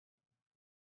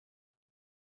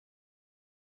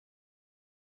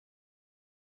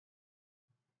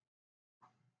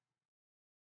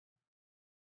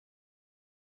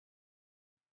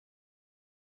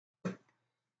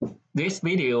This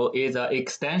video is an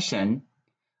extension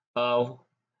of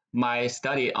my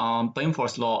study on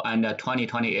Benford's law and the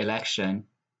 2020 election,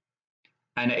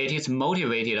 and it is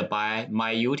motivated by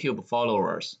my YouTube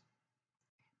followers.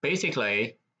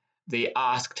 Basically, they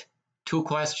asked two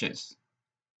questions.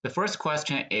 The first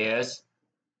question is,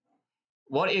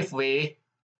 what if we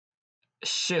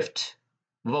shift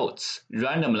votes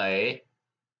randomly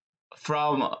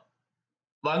from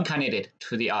one candidate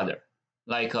to the other,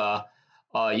 like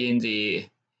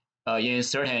in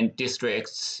certain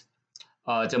districts,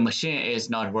 the machine is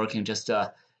not working, just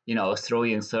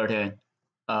throwing certain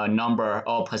number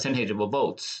or percentage of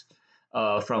votes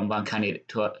from one candidate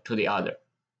to the other.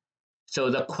 So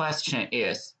the question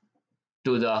is,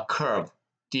 do the curves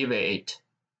deviate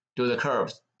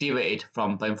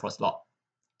from Benford's law?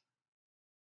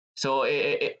 So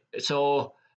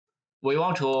we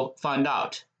want to find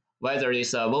out whether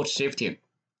it's vote shifting,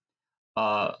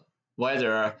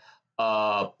 whether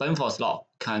Benford's law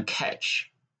can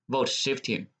catch vote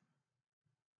shifting.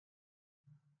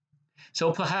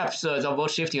 So perhaps the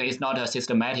vote shifting is not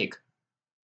systematic.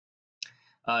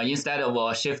 Instead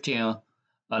of shifting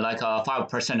like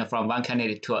 5% from one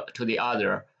candidate to the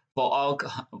other for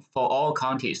all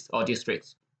counties or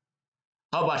districts,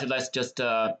 how about let's just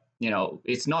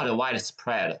it's not a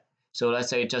widespread. So let's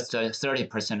say just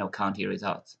 30% of county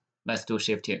results. Let's do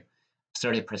shifting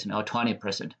 30% or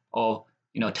 20% or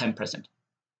 10%.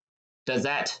 Does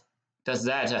that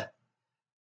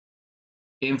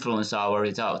influence our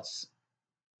results?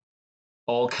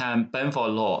 Or can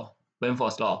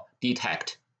Benford's law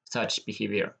detect such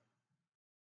behavior?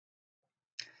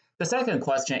 The second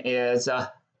question is,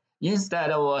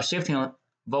 instead of shifting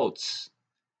votes,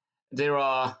 there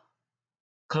are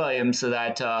claims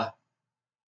that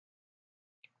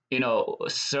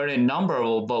certain number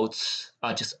of votes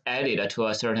are just added to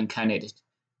a certain candidate.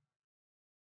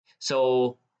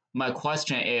 So my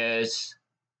question is,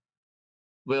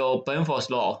 will Benford's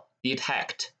law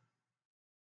detect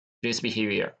this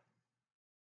behavior?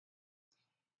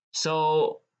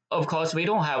 So of course we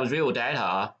don't have real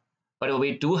data, but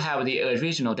we do have the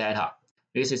original data.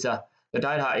 This is the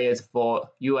data is for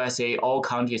USA, all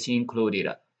counties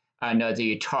included, and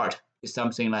the chart is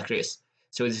something like this.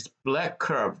 So this black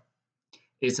curve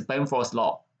is Benford's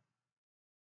law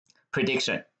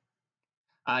prediction,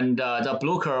 and the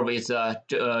blue curve is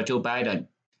Joe Biden,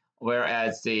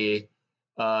 whereas the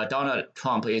Donald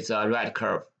Trump is a red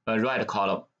curve, a red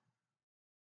column.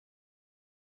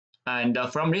 And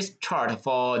from this chart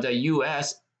for the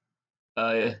US,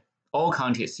 all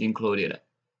counties included,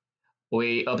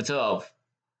 we observe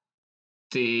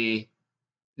the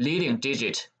leading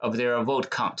digit of their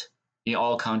vote count in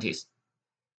all counties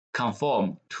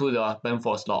conform to the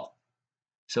Benford's law.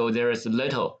 So there is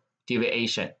little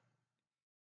deviation.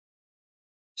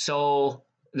 So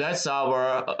that's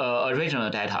our original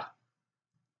data.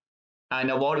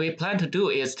 And what we plan to do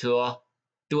is to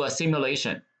do a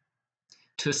simulation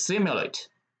to simulate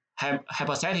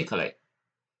hypothetically,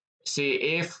 see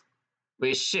if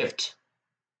we shift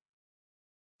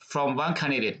from one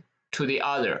candidate to the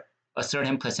other a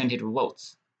certain percentage of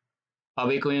votes. Are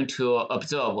we going to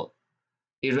observe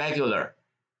irregular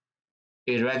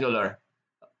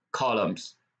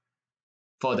columns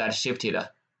for that shifted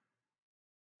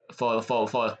for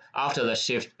after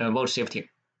the vote shifting?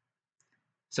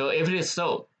 So if it is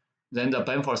so, then the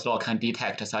Benford's law can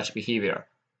detect such behavior.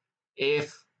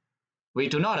 If we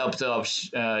do not observe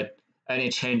any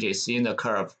changes in the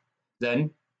curve, then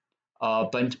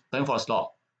Benford's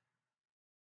law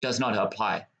does not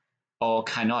apply or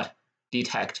cannot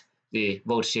detect the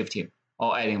vote shifting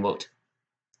or adding vote.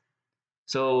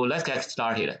 So let's get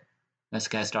started.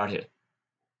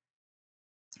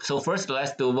 So first,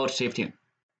 let's do vote shifting.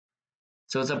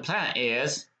 So the plan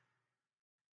is,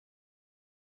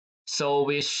 so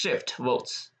we shift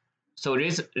votes. So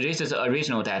this is the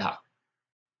original data.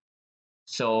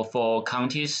 So for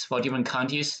different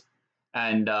counties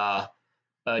and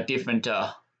different,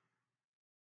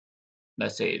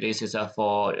 let's say this is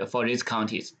for these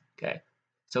counties. Okay,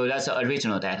 so that's the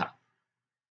original data.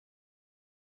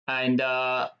 And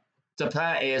the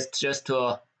plan is just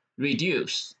to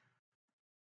reduce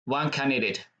one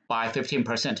candidate by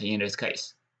 15% in this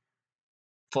case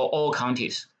for all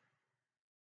counties.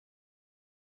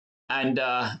 And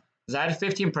that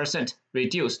 15%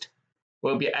 reduced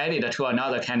will be added to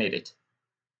another candidate.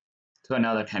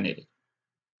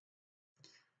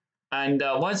 And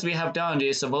once we have done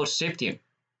this vote shifting,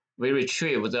 we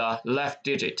retrieve the left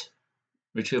digit,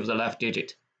 and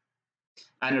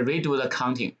redo the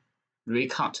counting,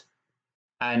 recount,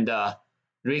 and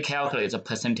recalculate the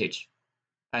percentage,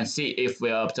 and see if we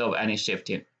observe any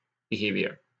shifting.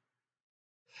 behavior.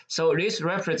 So this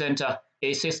represents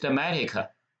a systematic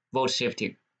vote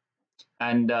shifting,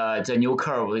 and the new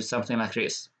curve is something like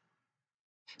this.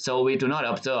 So we do not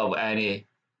observe any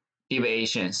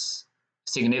deviations,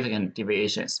 significant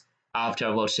deviations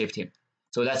after vote shifting.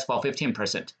 So that's for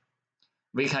 15%.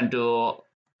 We can do,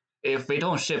 if we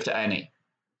don't shift any,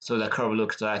 so the curve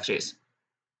looks like this.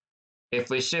 If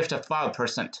we shift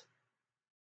 5%,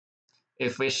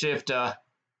 if we shift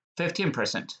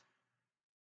 15%,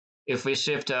 if we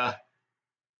shift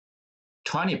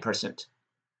 20%.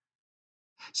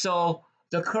 So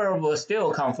the curve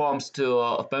still conforms to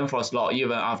Benford's law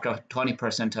even after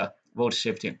 20% vote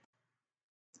shifting.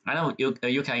 I know you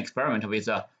can experiment with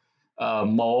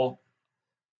more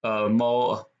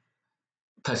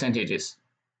percentages,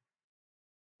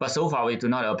 but so far we do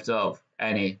not observe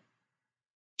any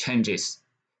changes.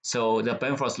 So the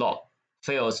Benford's law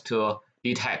fails to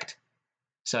detect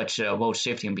such vote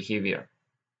shifting behavior.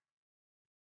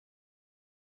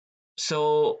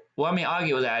 So one may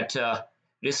argue that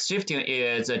this shifting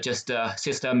is just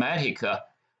systematic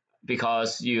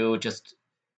because you just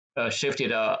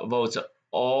shifted votes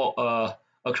all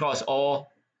across all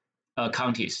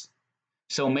counties.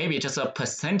 So maybe just a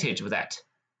percentage of that.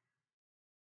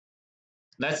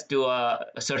 Let's do a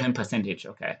certain percentage,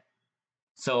 okay?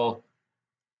 So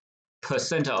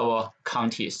percent of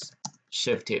counties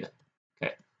shifted,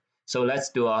 okay? So let's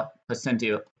do a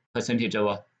percentage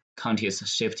of counties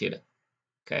shifted,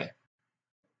 okay?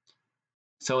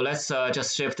 So let's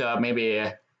just shift maybe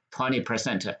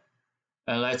 20%.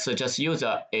 And let's just use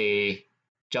a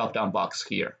drop-down box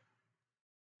here.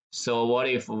 So what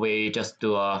if we just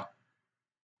do a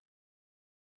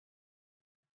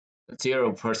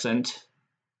 0%,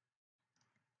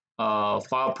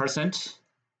 5%,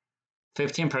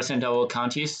 15% of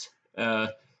counties,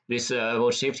 this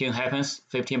vote shifting happens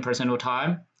 15% of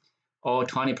time, or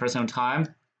 20% of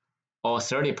time, or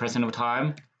 30% of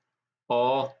time,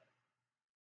 or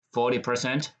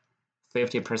 40%,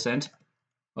 50%.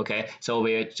 Okay, so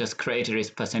we just create these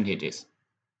percentages.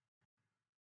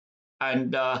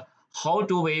 And how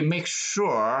do we make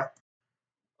sure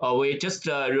we just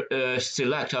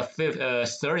select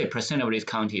 30% of these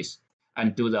counties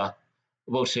and do the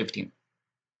vote shifting?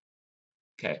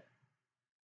 Okay,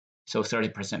 so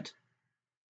 30%.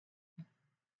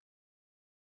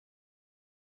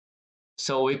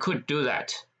 So we could do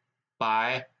that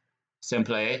by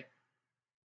simply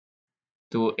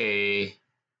do a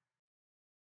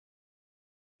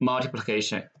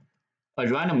multiplication, a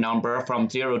random number from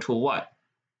 0 to 1.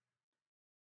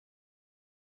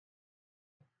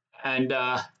 And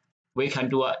we can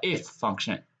do an if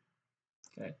function.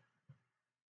 Okay.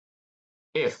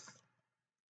 If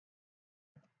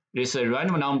this is a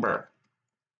random number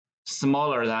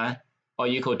smaller than or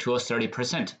equal to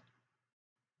 30%.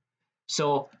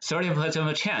 So 30%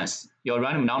 of chance your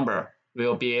random number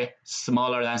will be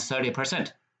smaller than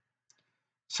 30%.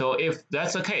 So if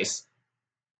that's the case,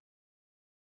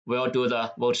 we'll do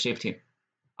the vote shifting.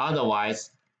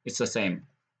 Otherwise, it's the same.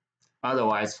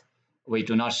 Otherwise, we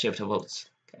do not shift votes.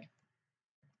 Okay.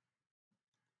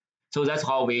 So that's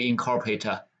how we incorporate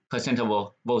percent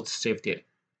of votes shifted.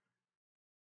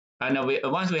 And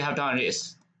once we have done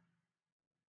this,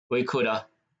 we could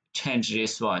change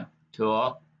this one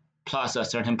to plus a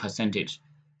certain percentage.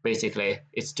 Basically,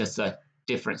 it's just a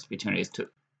difference between these two.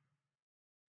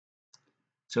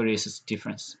 So this is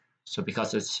difference. So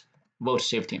because it's vote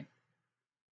shifting.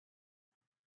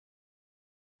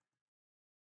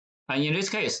 And in this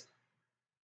case,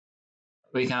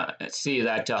 we can see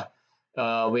that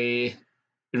we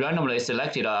randomly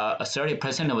selected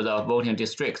 30% of the voting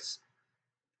districts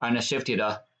and shifted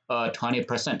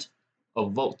 20%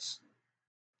 of votes.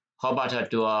 How about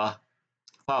do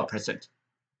 5%?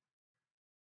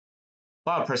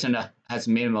 5% has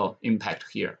minimal impact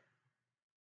here.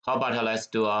 How about let's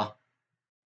do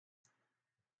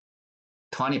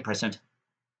 20%?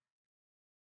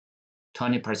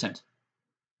 20%.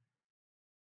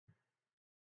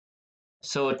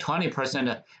 So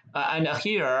 20%, and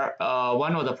here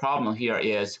one of the problem here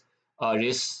is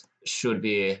this should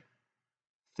be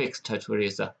fixed to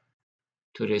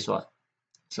this one.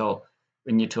 So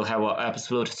we need to have an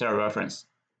absolute cell reference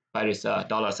by this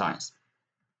dollar signs.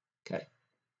 Okay,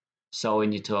 so we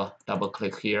need to double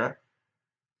click here,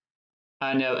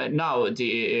 and now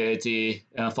the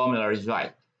formula is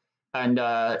right. And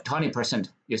 20%,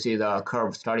 you see the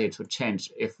curve started to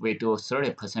change if we do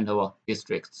 30% of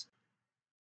districts.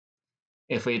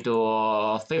 If we do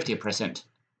 50%,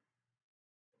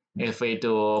 if we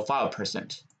do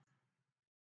 5%.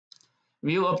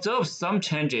 We observe some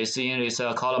changes in these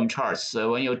column charts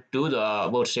when you do the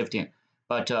vote shifting,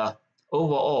 but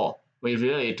overall, we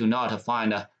really do not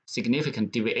find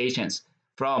significant deviations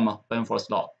from Benford's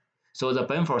law. So the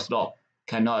Benford's law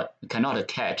cannot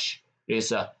catch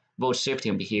this vote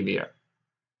shifting behavior.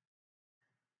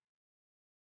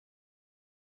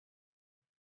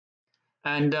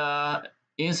 And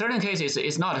in certain cases,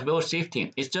 it's not vote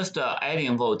shifting, it's just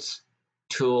adding votes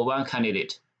to one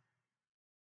candidate.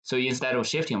 So instead of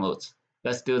shifting votes,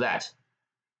 let's do that.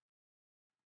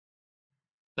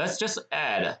 Let's just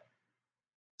add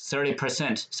 30%,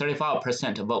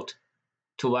 35% vote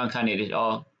to one candidate,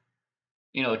 or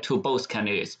to both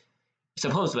candidates.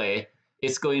 Supposedly,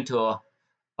 it's going to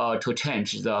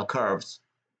change the curves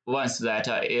once that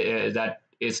that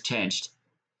is changed.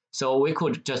 So we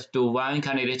could just do one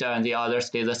candidate and the other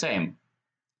stay the same.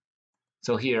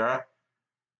 So here,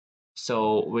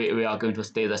 so we are going to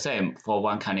stay the same for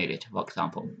one candidate, for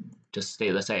example, just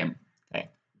stay the same. Okay.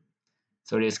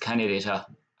 So this candidate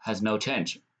has no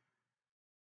change.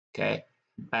 Okay,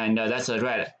 and that's a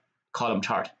red column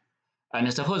chart.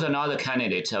 And suppose another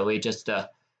candidate we just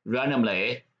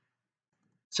randomly,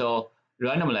 so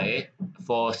randomly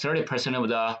for 30% of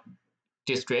the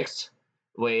districts,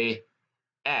 we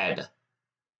add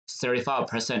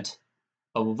 35%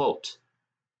 of vote.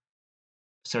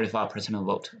 35% of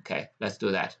vote. Okay, let's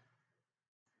do that.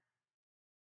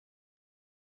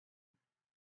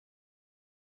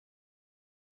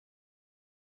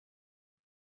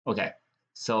 Okay,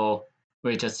 so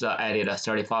we just added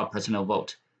 35% of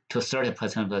vote to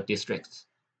 30% of the districts,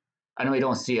 and we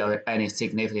don't see any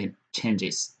significant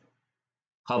changes.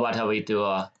 How about we do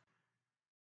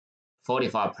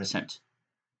 45%?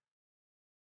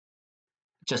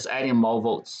 Just adding more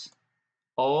votes,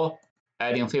 or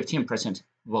adding 15%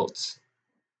 votes,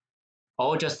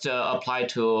 or just apply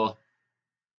to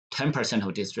 10%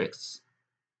 of districts.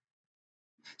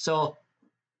 So,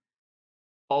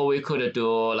 or we could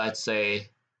do, let's say,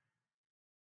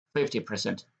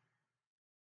 50%.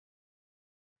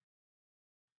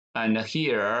 And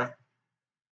here,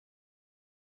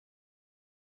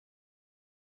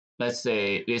 let's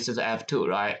say this is F2,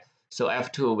 right? So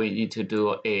F2, we need to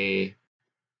do a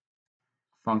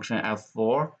function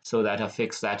F4 so that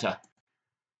fix that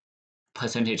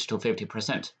percentage to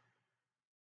 50%.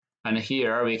 And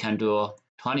here we can do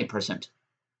 20%.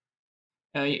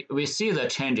 We see the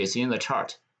changes in the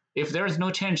chart. If there is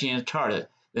no change in the chart,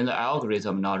 then the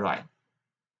algorithm is not right.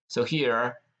 So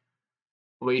here,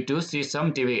 we do see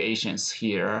some deviations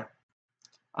here.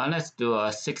 And let's do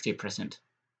 60%.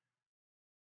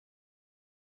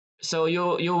 So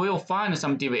you will find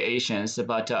some deviations,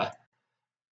 but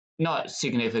not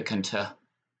significant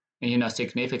in a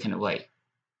significant way.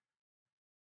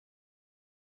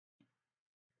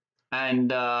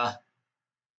 And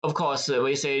of course,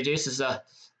 we say this is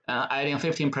adding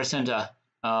 15%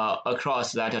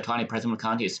 across that 20% of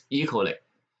counties equally.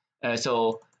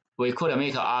 So we could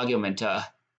make an argument,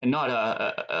 not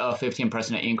a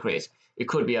 15% increase. It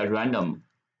could be a random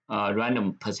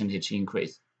percentage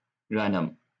increase,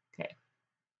 random. Okay.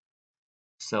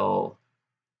 So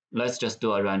let's just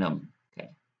do a random. Okay.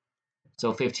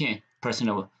 So 15%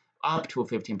 of up to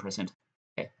 15%.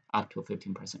 Okay, up to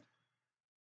 15%.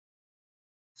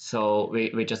 So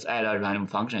we just add a random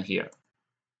function here.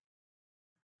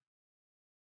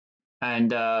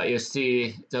 And you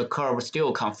see the curve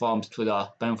still conforms to the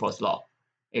Benford's law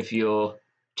if you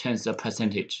change the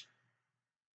percentage.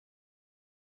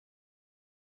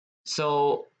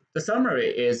 So the summary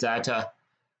is that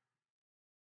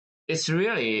it's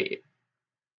really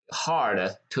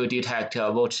hard to detect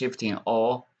vote shifting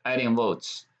or adding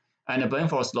votes, and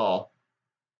Benford's law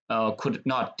could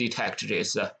not detect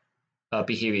this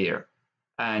behavior,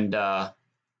 and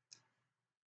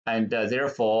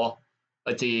therefore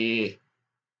we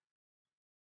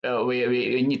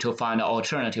need to find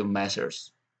alternative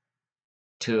methods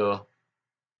to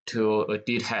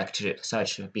detect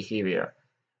such behavior,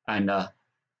 and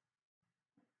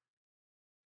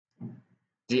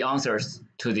the answers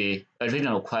to the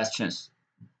original questions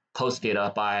posted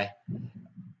by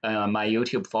my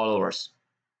YouTube followers.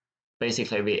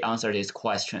 Basically, we answer these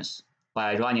questions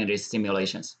by running these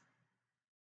simulations,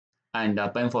 and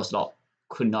Benford's law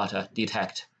could not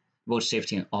detect vote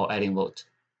shifting or adding vote.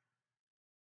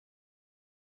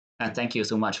 And thank you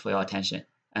so much for your attention,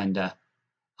 and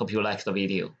hope you liked the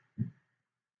video.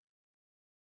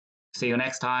 See you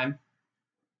next time.